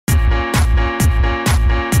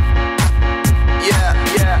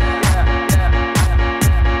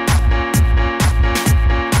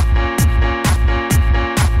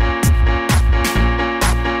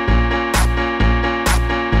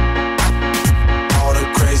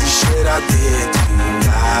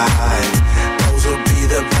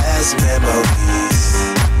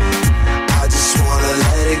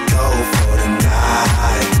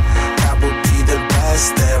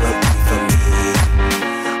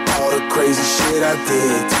shit I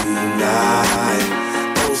did tonight,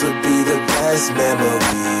 those would be the best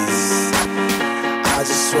memories. I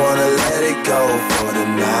just wanna let it go for the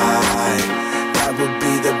night. That would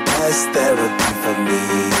be the best therapy for me.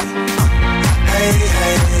 Hey,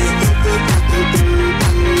 hey,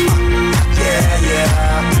 yeah, yeah.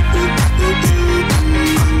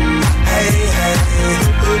 Hey, hey,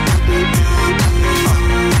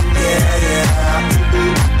 yeah, yeah.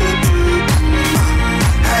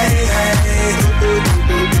 Hey, hey,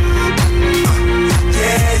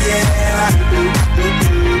 yeah, yeah.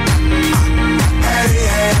 Hey,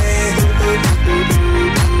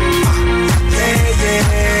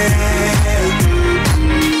 hey,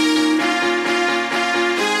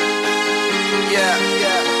 yeah,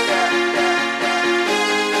 yeah.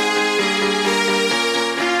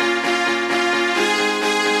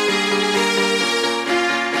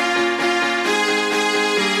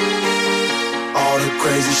 All the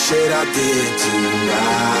crazy shit I did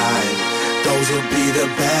tonight, those will be the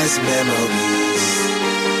best memories.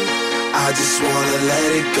 I just wanna let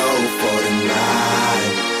it go for the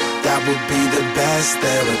night. That would be the best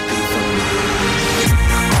therapy for me.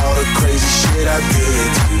 All the crazy shit I did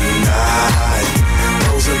tonight,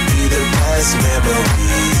 those will be the best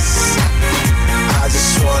memories. I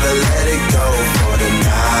just wanna let it go for the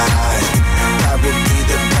night. That would be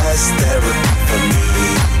the best therapy for me.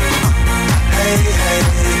 Hey, hey,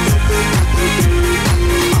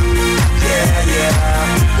 yeah, yeah.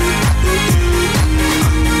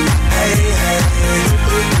 Hey, hey,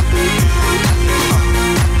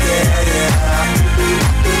 yeah, yeah.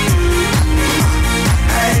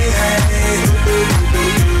 Hey, hey,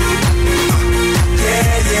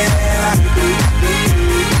 yeah, yeah.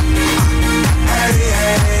 Hey,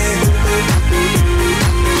 hey,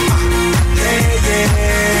 yeah,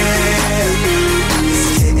 yeah. It's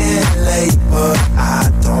getting late, but I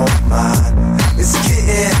don't mind. It's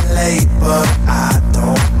getting late, but I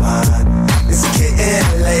don't mind. It's getting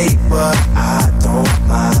late, but I don't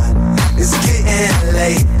mind. It's getting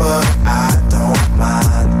late, but I don't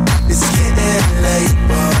mind. It's getting late,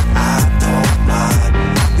 but I don't mind.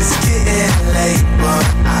 It's getting late, but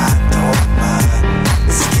I don't mind.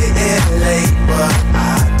 It's getting late, but I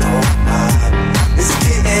don't mind. It's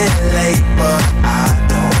getting late, but I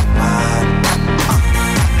don't mind.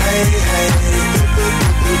 Hey, hey,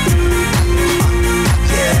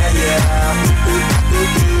 yeah, yeah.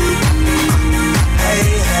 Hey,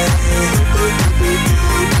 hey,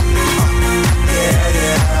 yeah,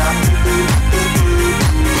 yeah.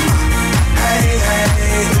 Hey, hey,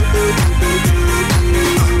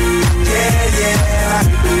 yeah, yeah.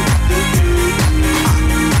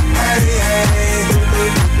 Hey, hey,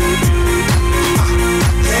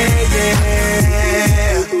 yeah, yeah.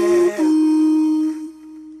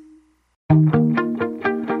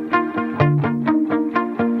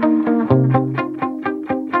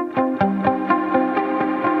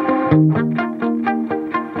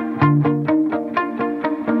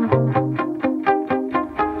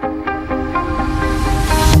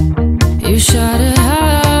 You shot it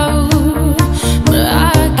out, but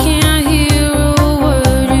I can't hear a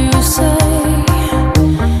word you say.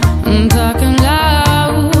 I'm talking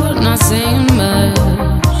loud, not saying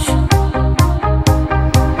much.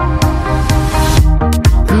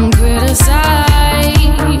 I'm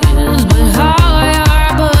criticized, but how your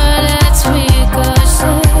bullets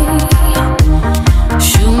ricochet.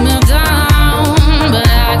 Shoot me down, but I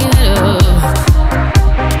get up.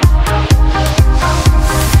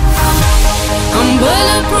 I'm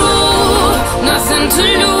bulletproof, nothing to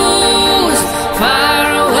lose. Far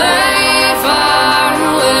away,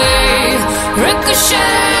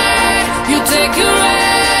 ricochet. You take your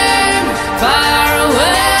aim. Far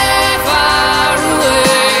away.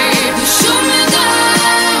 You shoot me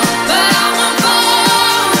down, but I won't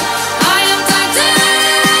fall. I am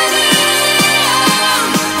titanium.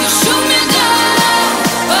 You shoot me down,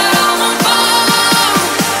 but I won't fall.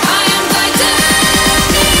 I am titanium.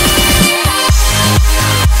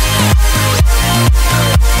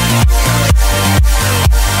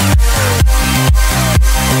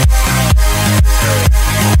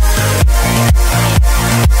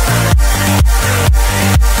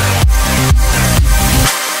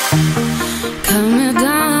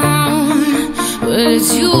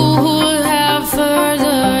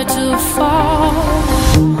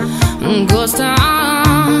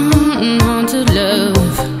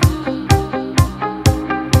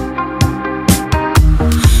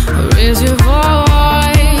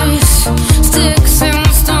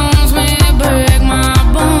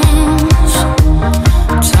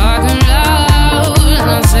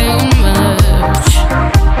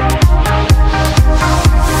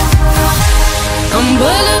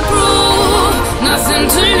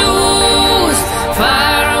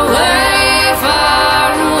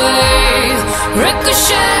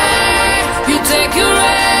 take your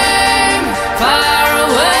aim far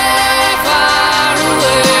away, far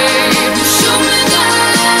away. You shoot me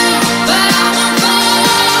down, but I won't fall.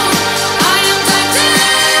 I am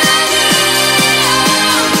titanium.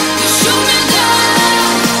 You shoot me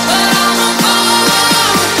down, but I won't fall.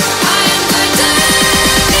 I am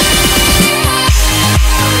titanium.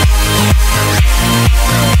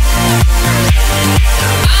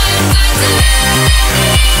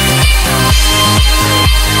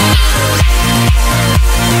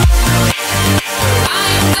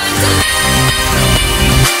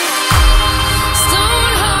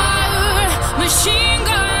 Stone heart, machine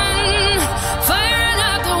gun, firing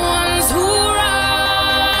at the ones who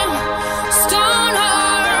run. Stone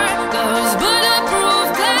heart, those bulletproof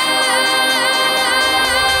glass.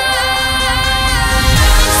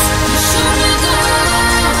 You shoot me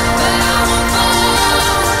down, but I won't fall.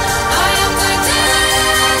 I am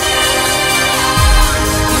titanium.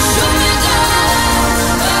 You shoot me down,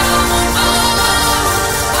 but I won't fall.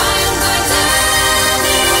 I am titanium.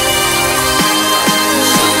 You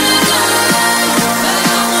shoot me down, but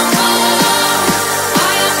I won't fall.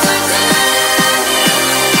 I am titanium.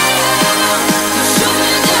 You shoot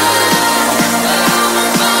me down, but I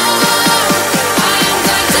won't fall. I am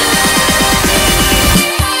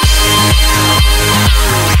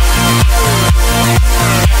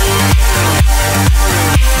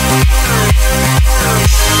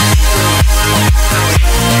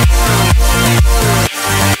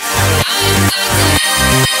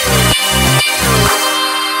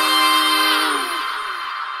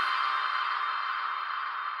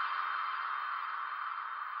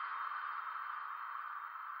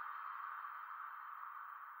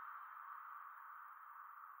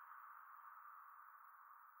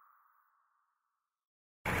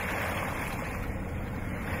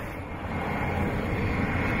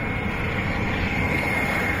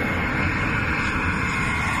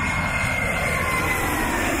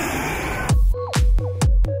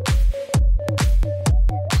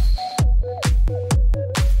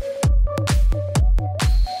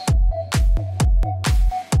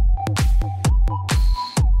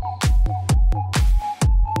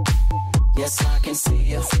Yes, I can see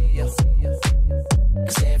you.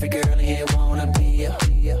 'Cause every girl here wanna be you.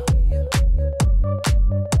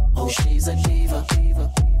 Oh, she's a diva.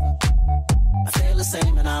 I feel the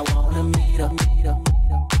same and I wanna meet her.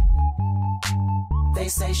 They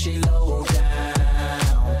say she low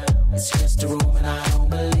down. It's just a room and I don't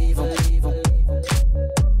believe them.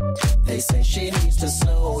 They say she needs to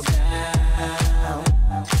slow down.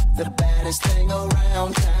 The baddest thing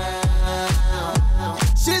around town.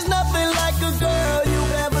 She's nothing like a girl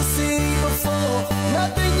you've ever seen before.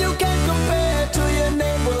 Nothing you can compare to your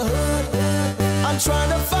neighborhood. I'm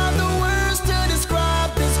trying to find the words to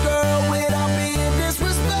describe this girl without being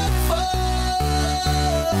disrespectful.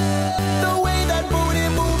 The way that booty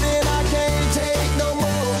moving, I can't take no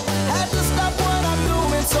more. Had to stop what I'm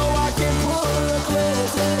doing so I can pull her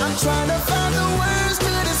close. I'm trying to find the words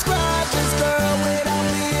to describe this girl without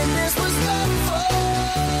being disrespectful.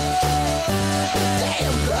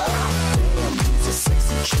 Damn girl, damn, you's a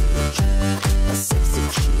sexy chick, a sexy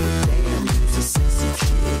chick. Damn, you's a sexy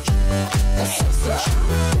chick, a sexy chick.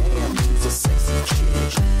 Damn, you's a sexy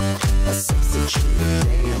chick, a sexy chick.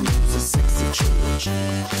 Damn, you's a sexy chick.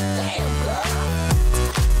 Damn girl.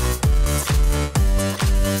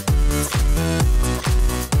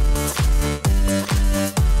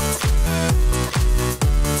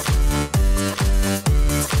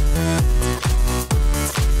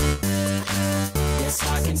 Yes,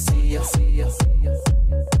 I can see you.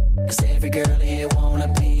 'Cause every girl here wanna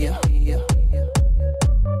be you.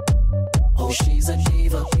 Oh, she's a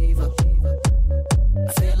diva.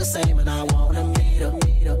 I feel the same and I wanna meet her.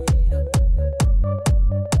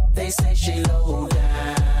 They say she low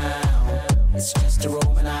down. It's just a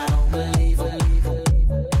room and I don't believe her.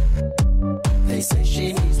 They say she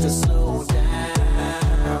needs to slow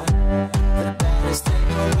down. The baddest thing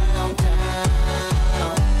around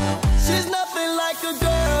town. She's nothing like a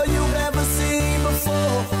girl you've ever seen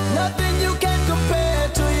before. Nothing you can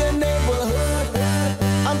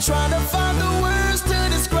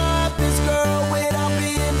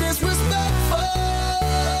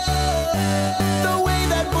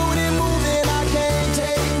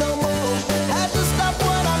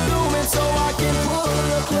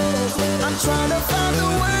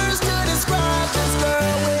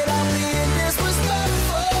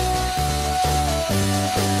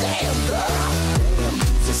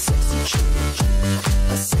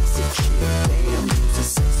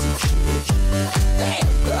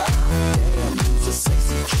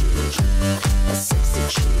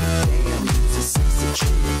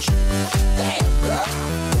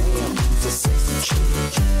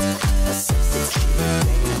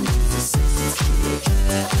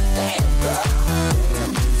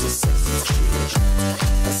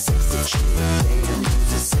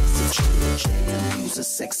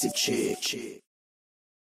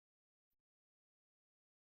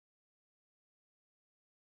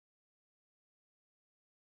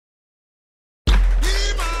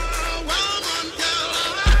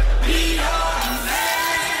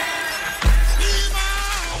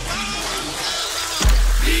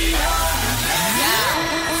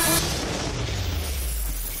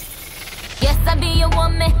be your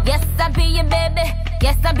woman. Yes, I be your baby.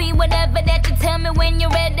 Yes, I be whatever that you tell me when you're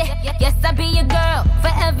ready. Yes, I be your girl,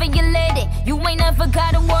 forever your lady. You ain't never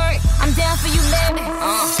gotta worry, I'm down for you, baby.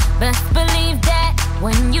 Best believe that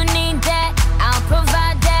when you need that, I'll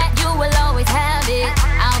provide that. You will always have it.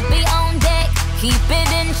 I'll be on deck, keep it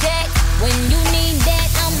in check. When you need that,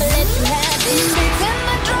 I'ma let you have it. Beats in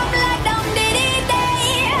the drum like D.a.v.i.d.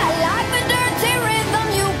 I like the dirty rhythm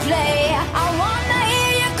you play. I wanna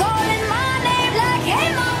hear you calling my name like, hey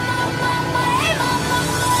mama, mama, hey mama,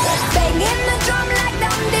 mama. Banging the drum like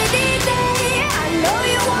D.a.v.i.d. I know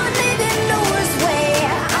you want it in the worst way.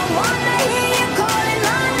 I wanna hear you calling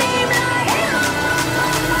my name like, hey mama,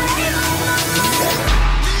 mama, hey mama, mama.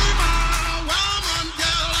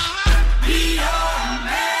 Be your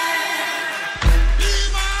man. Be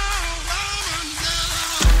my woman,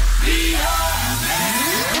 girl. Be your man.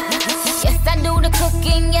 Yes, I do the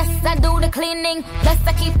cooking, yes, I do the cleaning. Plus,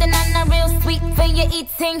 I keep the nana real sweet for your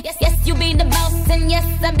eating. Yes, you be the boss, and yes,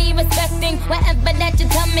 I be respecting whatever that you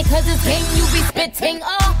tell me, cause it's game you be spitting.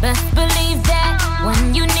 Oh, best believe that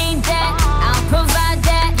when you need that, I'll provide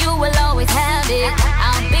that. You will always have it.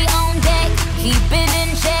 I'll be on deck, keep it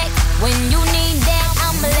in check. When you need that,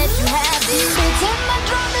 I'ma let you have it. Beats in the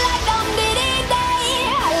drum like D.a.v.i.d.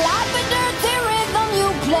 I like the dirty rhythm you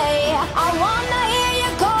play. I wanna hear you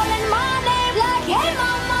calling my name like, hey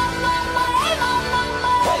mama, mama, hey mama,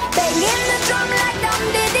 mama. Banging the drum like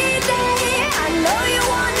D.a.v.i.d. I know you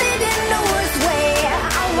want it in the worst way.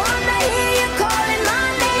 I wanna hear you calling my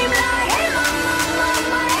name like, hey mama,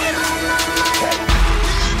 mama, hey mama, mama.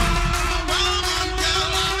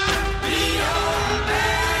 Be your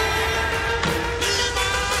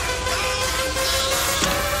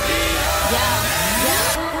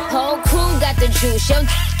Whole crew got the juice, yo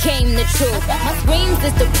came the truth. My screams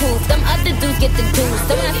is the proof, them other dudes get the deuce.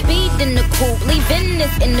 So when I speed in the coupe, leaving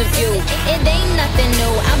this interview, it ain't nothing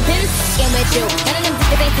new, I've been f***ing with you. None of them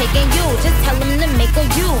niggas ain't taking you, just tell them to make a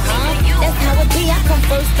you, huh? That's how it be, I come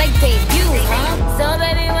first like debut, huh? So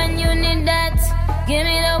baby, when you need that, give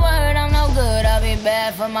me the word, I'm no good, I'll be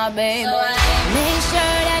bad for my baby. So make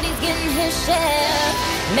sure that he's getting his share,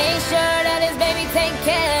 make sure that his baby take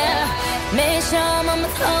care. Make sure I'm on my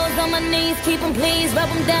toes, on my knees, keep him please, rub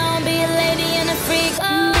him down, be a lady and a freak.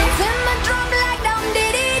 Oh. Beats in the drum like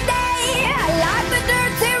D.a.v.i.d. I like the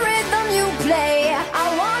dirty rhythm you play.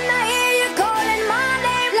 I wanna hear you calling my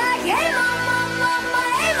name like, hey mama, mama,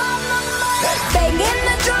 hey mama, mama. Banging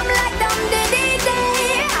the drum like D.a.v.i.d.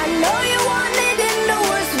 I know you want it in the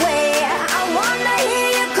worst way. I wanna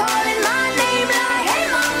hear you calling my name like, hey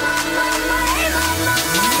mama, mama, hey mama,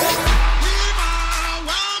 mama.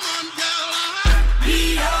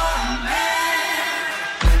 Be your man.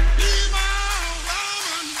 Be my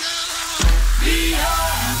woman, girl. Be your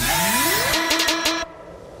man.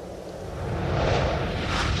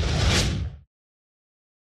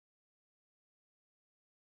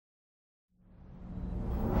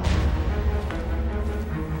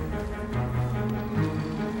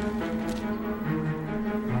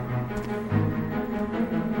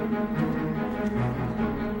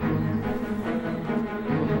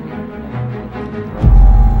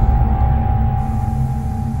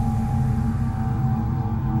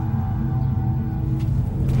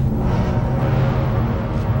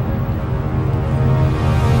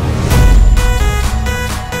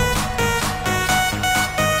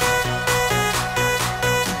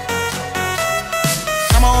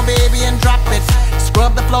 Come on, baby, and drop it.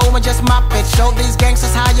 Scrub the flow and just mop it. Show these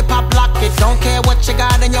gangsters how you pop lock it. Don't care what you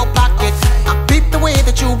got in your pocket. I peep the way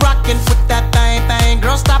that you rockin' with that thing.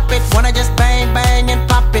 Girl, stop it. Wanna just bang, bang, and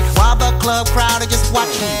pop it while the club crowd are just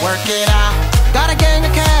watching. Work it out. Got a gang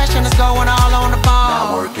of cash and it's going all on the ball.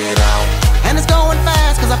 Now work it out. And it's going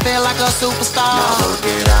fast cause I feel like a superstar. Now work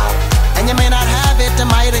it out. And you may not have it, I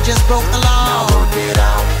might have just broke the law. Now work it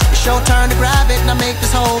out. It's your turn to grab it and I make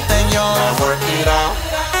this whole thing yours. Now work it out.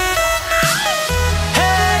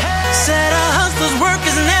 Said a hustler's work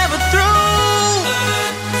is never through.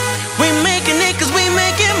 We making it cause we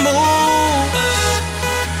making moves.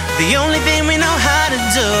 The only thing we know how to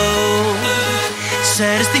do.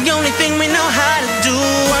 Said it's the only thing we know how to do.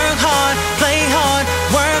 Work hard, play hard,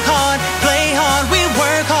 work hard, play hard. We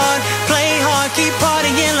work hard, play hard, keep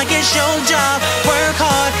partying like it's your job. Work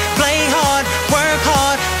hard, play hard, work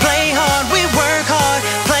hard, play hard. We work hard,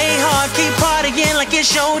 play hard, keep partying like it's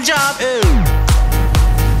your job. Ew.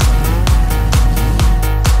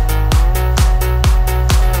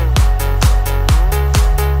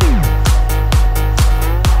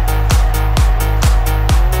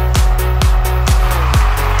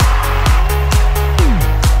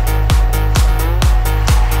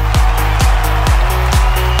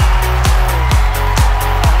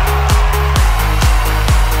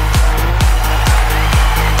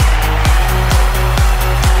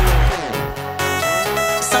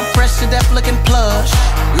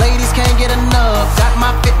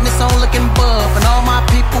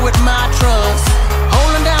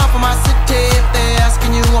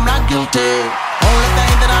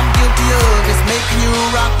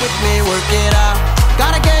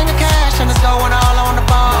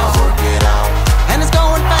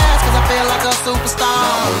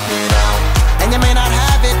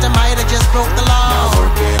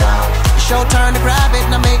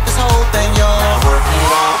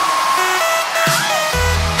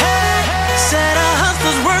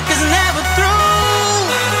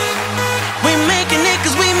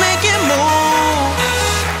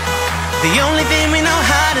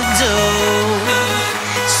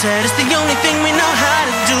 Said it's the only thing we know how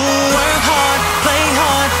to do. Work hard, play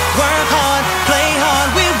hard, work hard, play hard.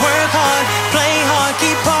 We work hard, play hard,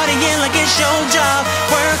 keep partying like it's your job.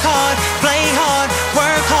 Work hard, play hard,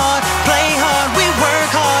 work hard, play hard. We work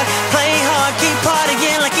hard, play hard, keep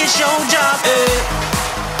partying like it's your job.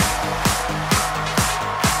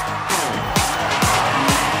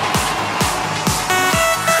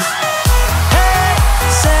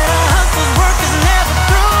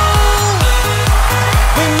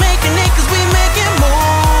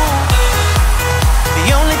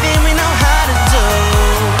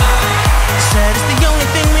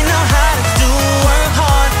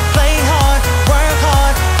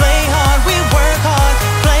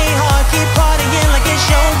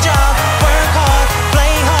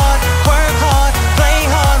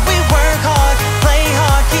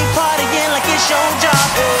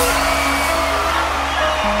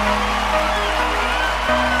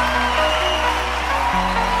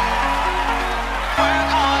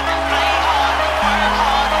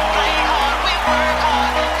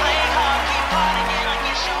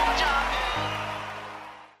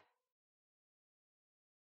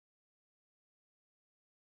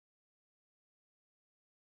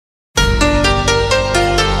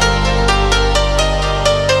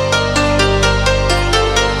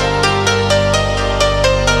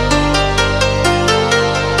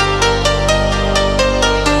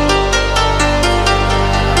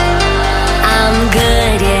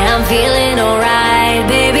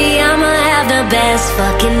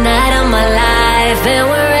 Fucking night of my life, and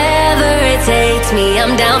wherever it takes me,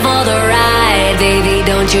 I'm down for the ride. Baby,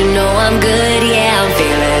 don't you know I'm good? Yeah, I'm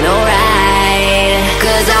feeling alright.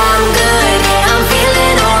 'Cause I'm good, yeah, I'm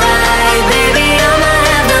feeling alright. Baby, I'ma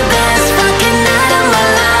have the best fucking night of my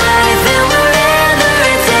life, and wherever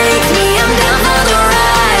it takes me, I'm down for the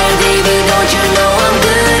ride. Baby, don't you know I'm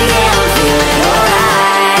good? Yeah, I'm feeling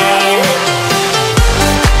alright.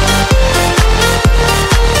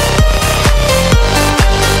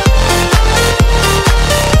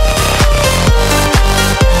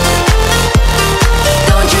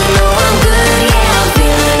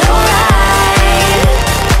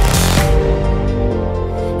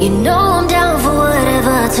 You know I'm down for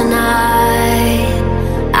whatever tonight.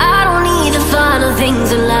 I don't need the final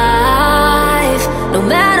things in life. No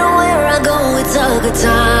matter where I go, it's a good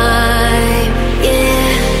time.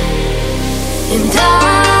 Yeah. And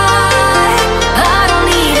I don't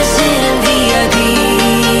need to sit in VIP.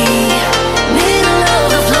 Middle of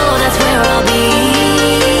the floor, that's where I'll be.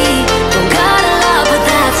 Don't got a lot, but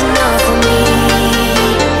that's enough for me.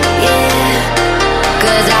 Yeah.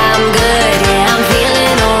 'Cause I'm good, yeah, I'm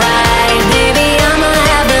feeling alright. Baby, I'ma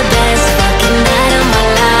have the best fucking night of my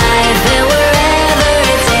life, and wherever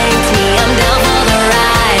it takes me, I'm down for the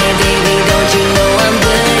ride. Baby, don't you know I'm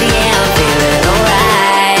good? Yeah, I'm feeling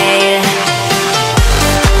alright.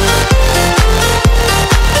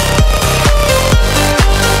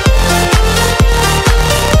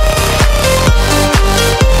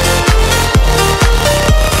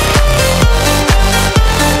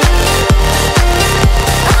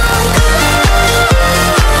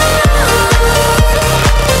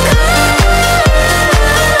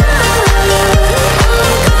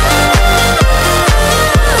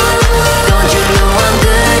 Don't you know I'm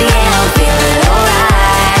good? Yeah, I'm feeling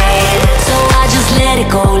alright. So I just let it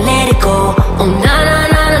go, let it go. Oh na na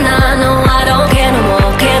na na na, no I don't care no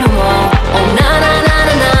more, care no more. Oh na na na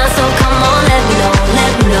na na, so come on, let me know,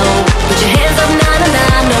 let me know. Put your hands up, na na na,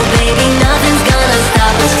 no baby, nothing's gonna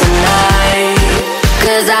stop us tonight.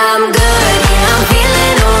 'Cause I'm good, yeah, I'm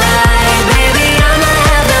feeling alright. Baby, I'ma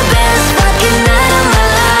have the best fucking night of my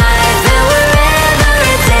life, and wherever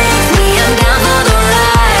it takes me, I'm down for the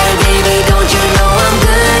ride. Baby, don't you know I'm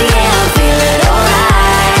good? Yeah, I'm feeling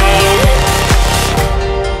alright.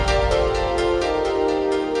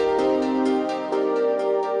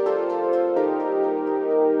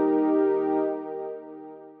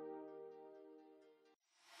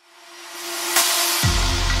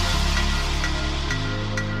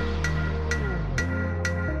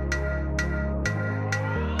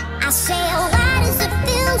 I say, oh, why does it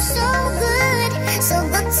feel so good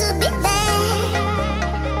to be there?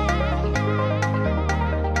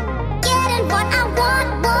 Getting what I want,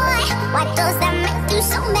 boy, why does that make you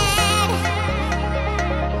so mad?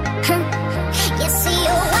 You see,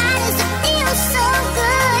 oh, why does it feel so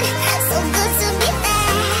good to be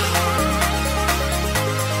there?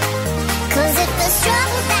 'Cause if the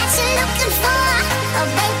struggle that you're looking for, oh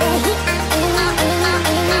baby,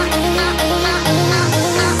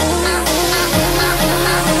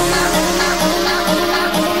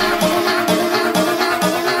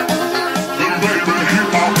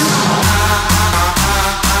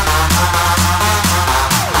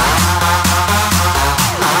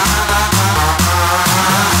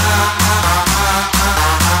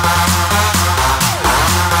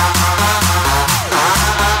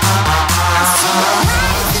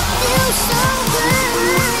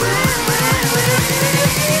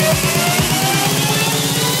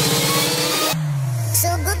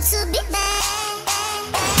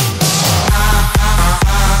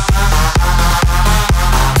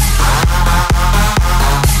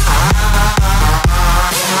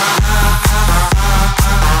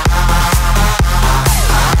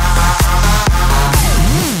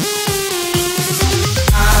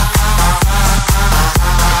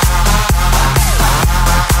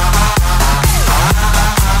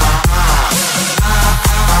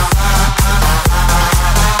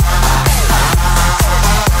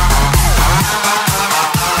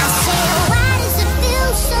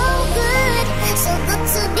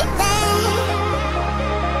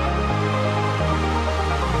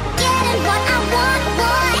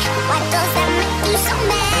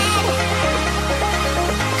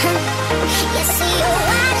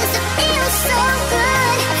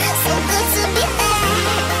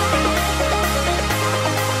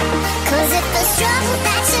 trouble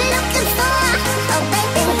that you're looking for. Oh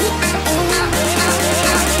baby,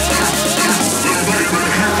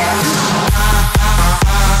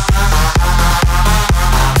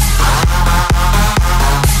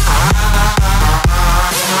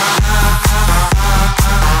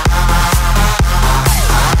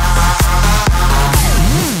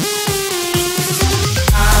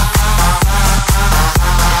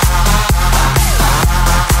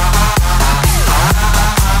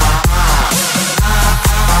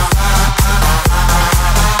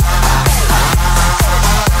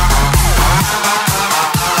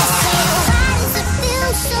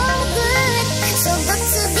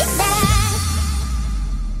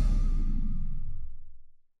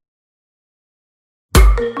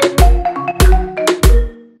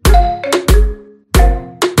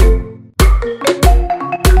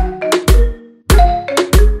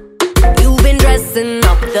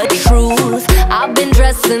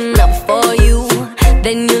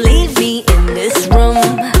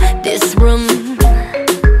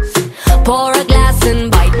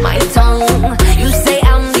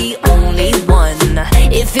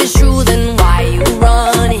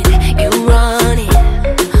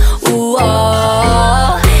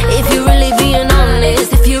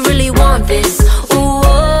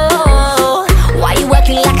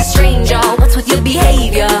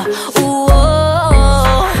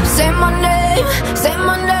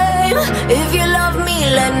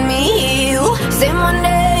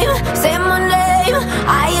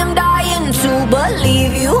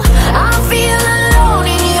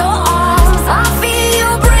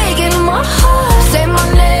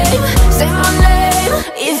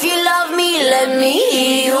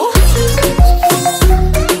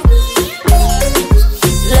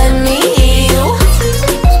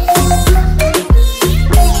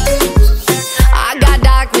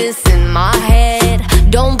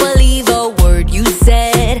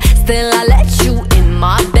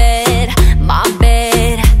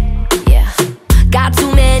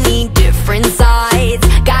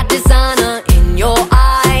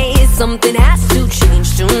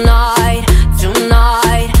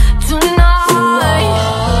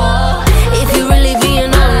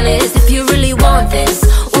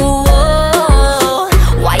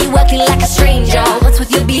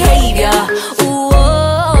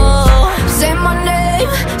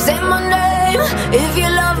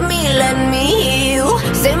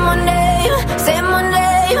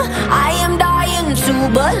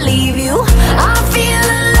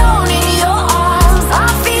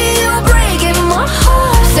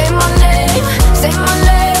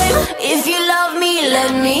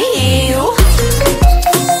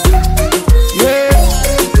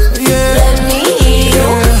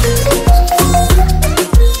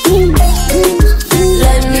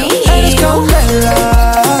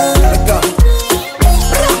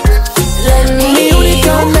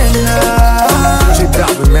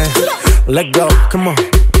 Let go, come on.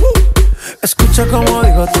 Escucha como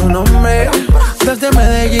digo tu nombre, desde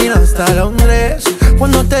Medellín hasta Londres.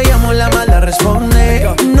 Cuando te llamo la mala responde.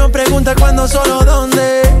 No pregunta cuándo, solo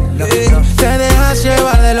dónde. Te dejas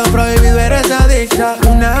llevar de lo prohibido, eres adicta.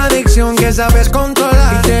 Una adicción que sabes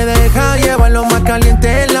controlar y te deja llevar lo más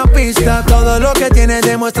caliente en la pista. Todo lo que tienes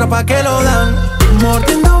demuestra pa' que lo dan.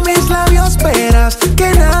 Mordiendo mis labios verás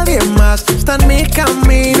que nadie más está en mi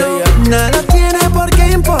camino. Nada tiene por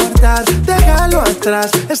qué importar, déjalo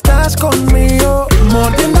atrás, estás conmigo.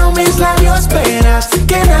 Mordiendo mis labios verás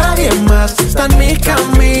que nadie más está en mi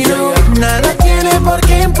camino. Nada tiene por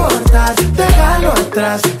qué importar, déjalo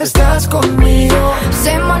atrás, estás conmigo.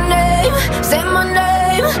 Say my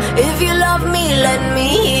name, if you love me, let me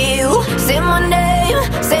hear you. Say my name,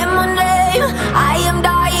 I am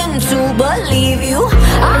dying to believe you.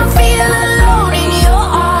 I feel alone in your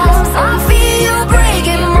arms, I feel you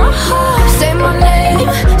breaking my heart. Say my name,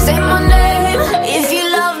 if you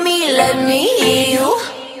love me, let me hear you.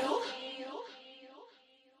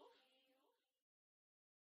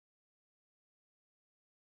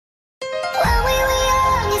 when we were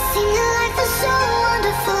young, it seemed that life was so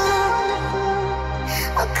wonderful,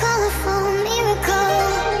 a colorful miracle.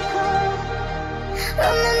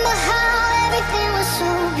 Remember how everything was so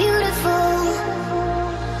beautiful.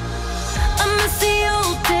 I miss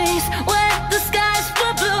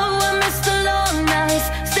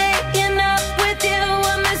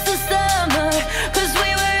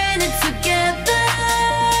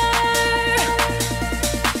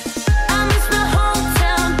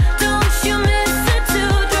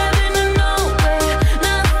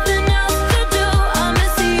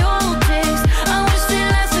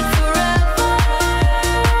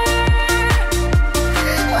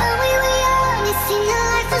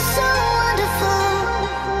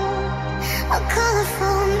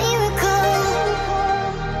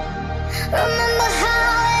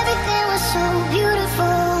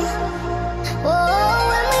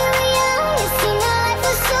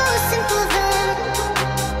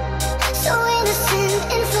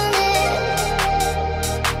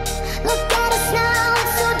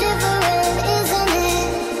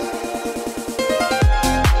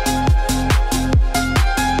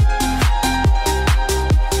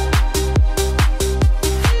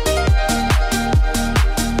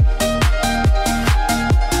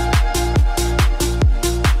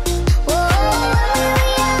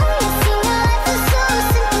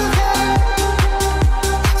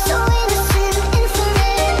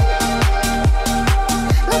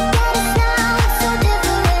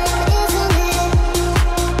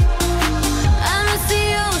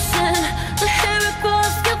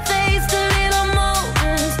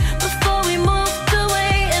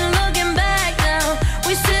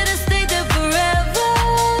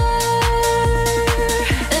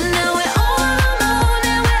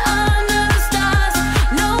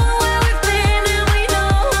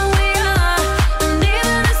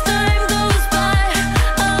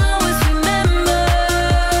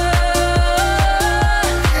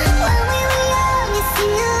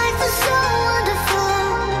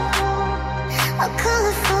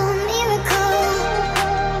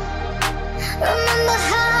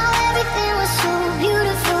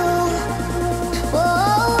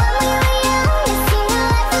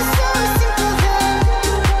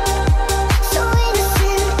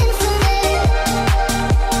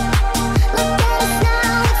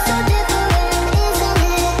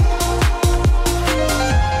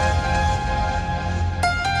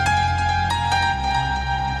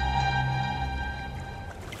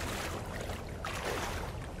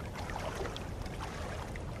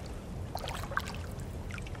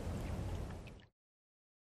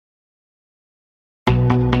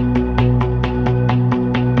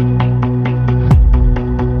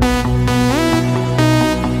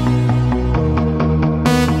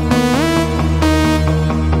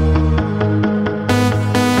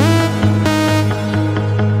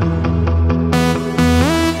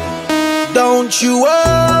Don't you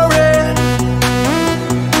worry.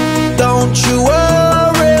 Don't you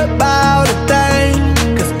worry about a thing,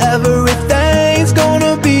 'cause everything's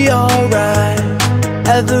gonna be alright.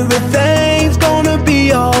 Everything's gonna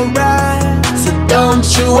be alright. So don't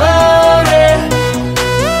you worry.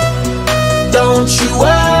 Don't you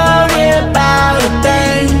worry about a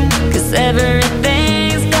thing, 'Cause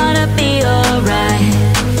everything's gonna be alright.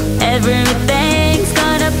 Everything's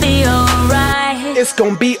gonna be alright. it's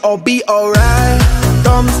gonna be alright.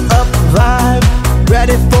 Thumbs up vibe,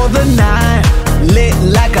 ready for the night. Lit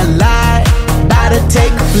like a light, about to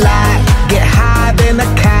take a flight. Get higher than a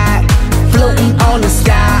cat, floating on the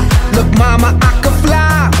sky. Look mama, I can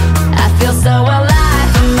fly. I feel so alive,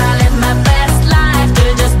 and I live my best life. Do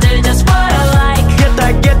just what I like.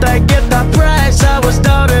 Get that price. I was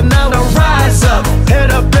down and now I rise up.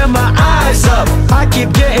 Head up and my eyes up. I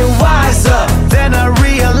keep getting wiser. Then I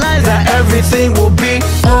realize that everything will be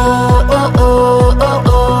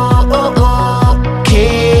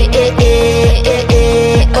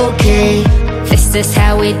okay. This is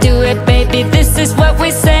how we do it, baby. This is what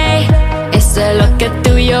we say. It's a look at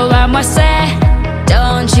through your armor, say.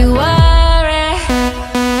 Don't you worry.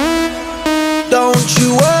 Don't you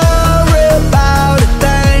worry about a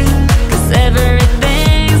thing, 'Cause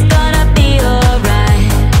everything's gonna be alright.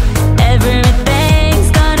 Everything's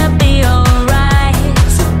gonna be alright.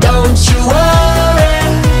 so don't you worry.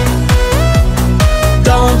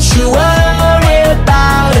 Don't you worry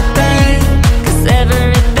about a thing. 'Cause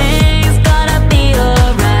everything's gonna be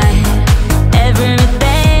alright.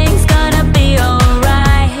 Everything's gonna be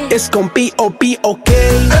alright. It's gonna be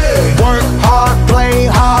okay. Work hard, play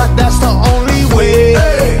hard, that's the only way.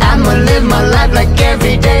 I'ma live my life like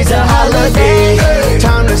every day's a holiday.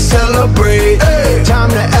 Time to celebrate, time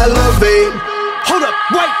to elevate. Hold up,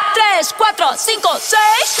 wait. 3, 4, 5,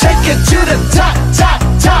 6. Take it to the top,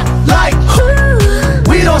 top, like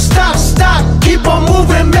we don't stop, keep on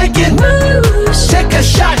moving, making moves. Take a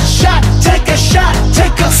shot, take a shot,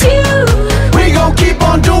 take a few. We gon' keep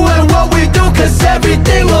on doing what we do, 'cause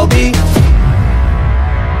everything will be.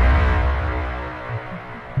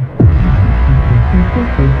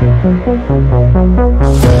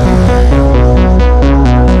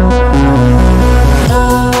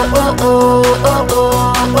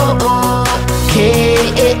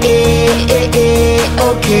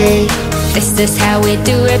 Okay. This is how we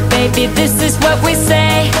do it, baby. This is what we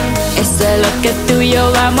say. It's a look at through your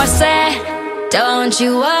armor, say. Don't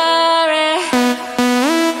you worry.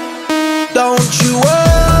 Don't you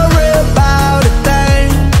worry about a thing,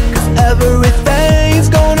 'cause everything's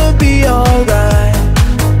gonna be alright.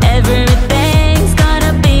 Everything's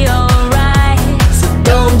gonna be alright. So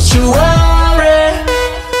don't you worry.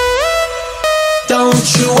 Don't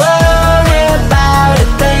you worry about a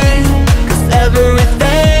thing, 'cause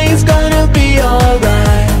everything's gonna be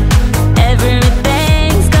alright.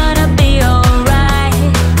 Everything's gonna be alright.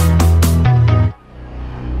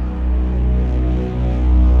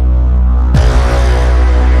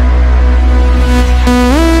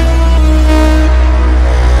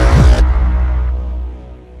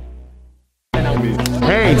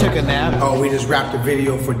 Hey, took a nap. Oh, we just wrapped the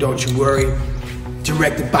video for Don't You Worry,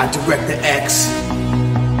 directed by Director X.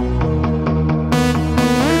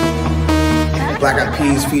 Black Eyed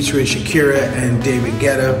Peas featuring Shakira and David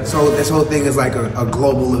Guetta. So this whole thing is like a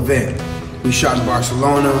global event. We shot in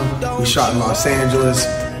Barcelona, we shot in Los Angeles.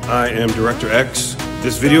 I am Director X.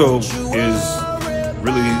 This video is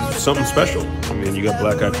really something special. I mean, you got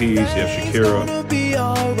Black Eyed Peas, you have Shakira. Be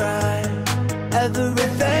alright.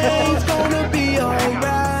 Everything's gonna be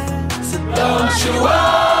alright. So don't you worry.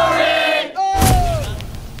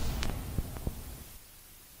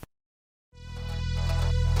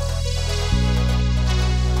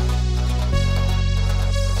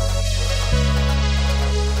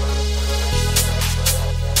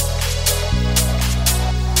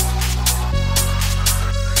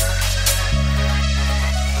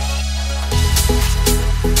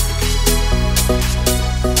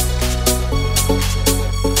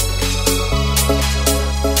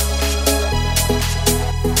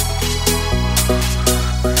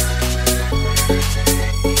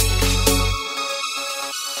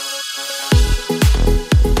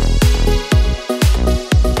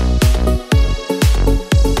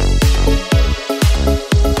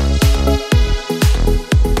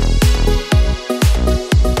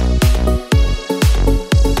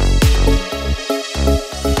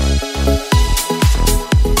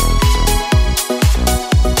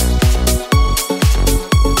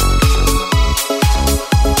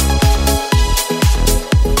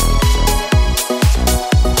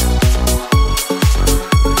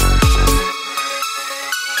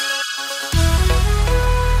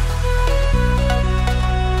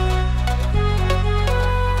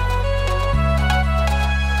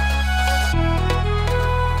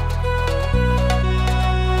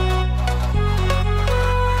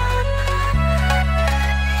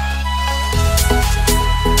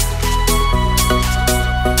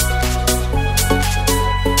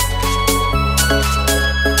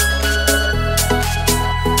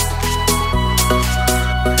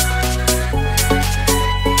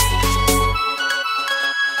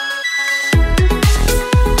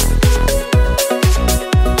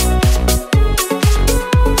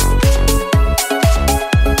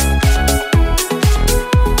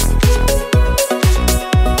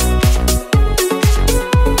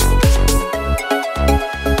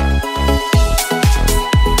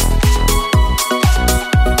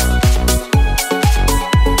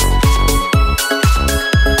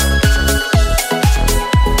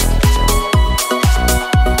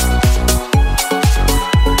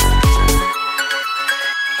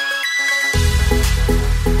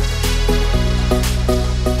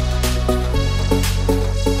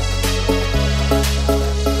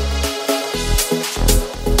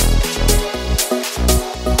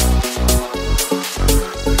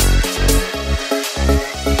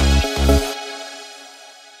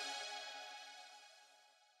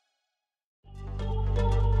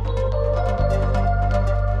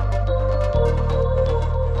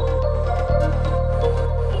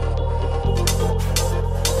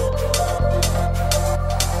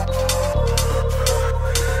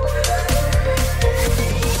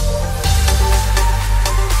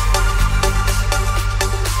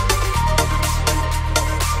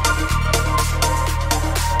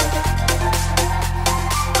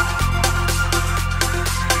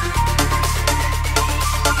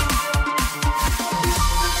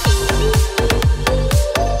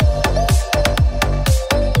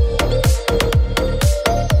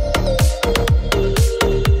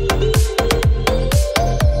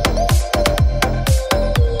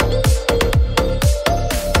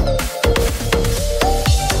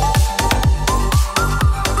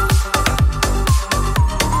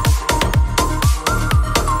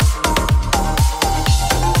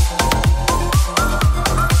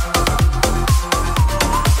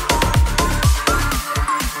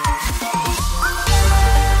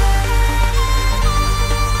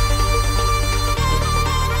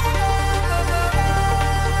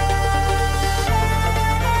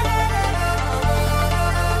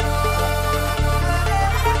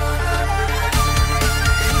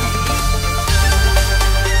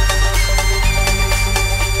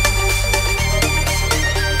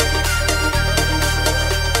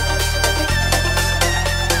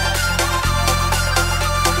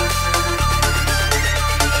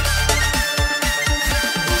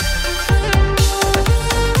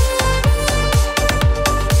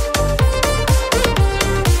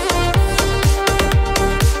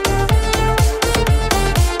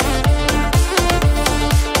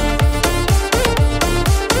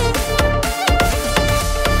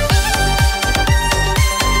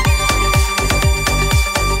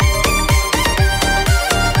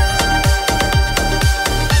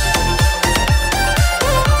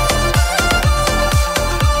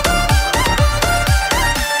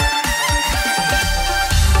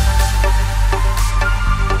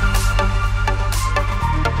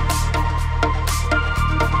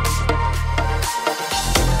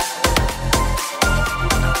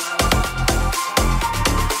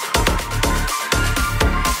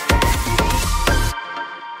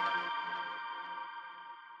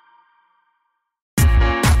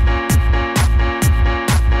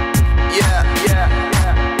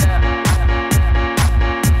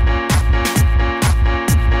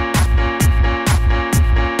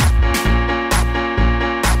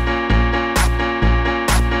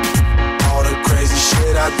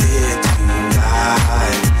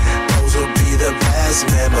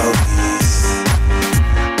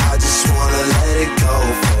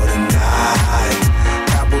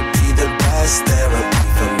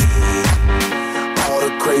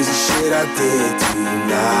 crazy shit I did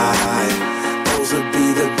tonight. Those would be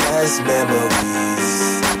the best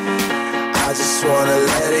memories. I just wanna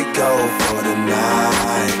let it go for the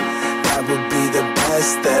night. That would be the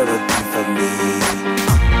best therapy for me.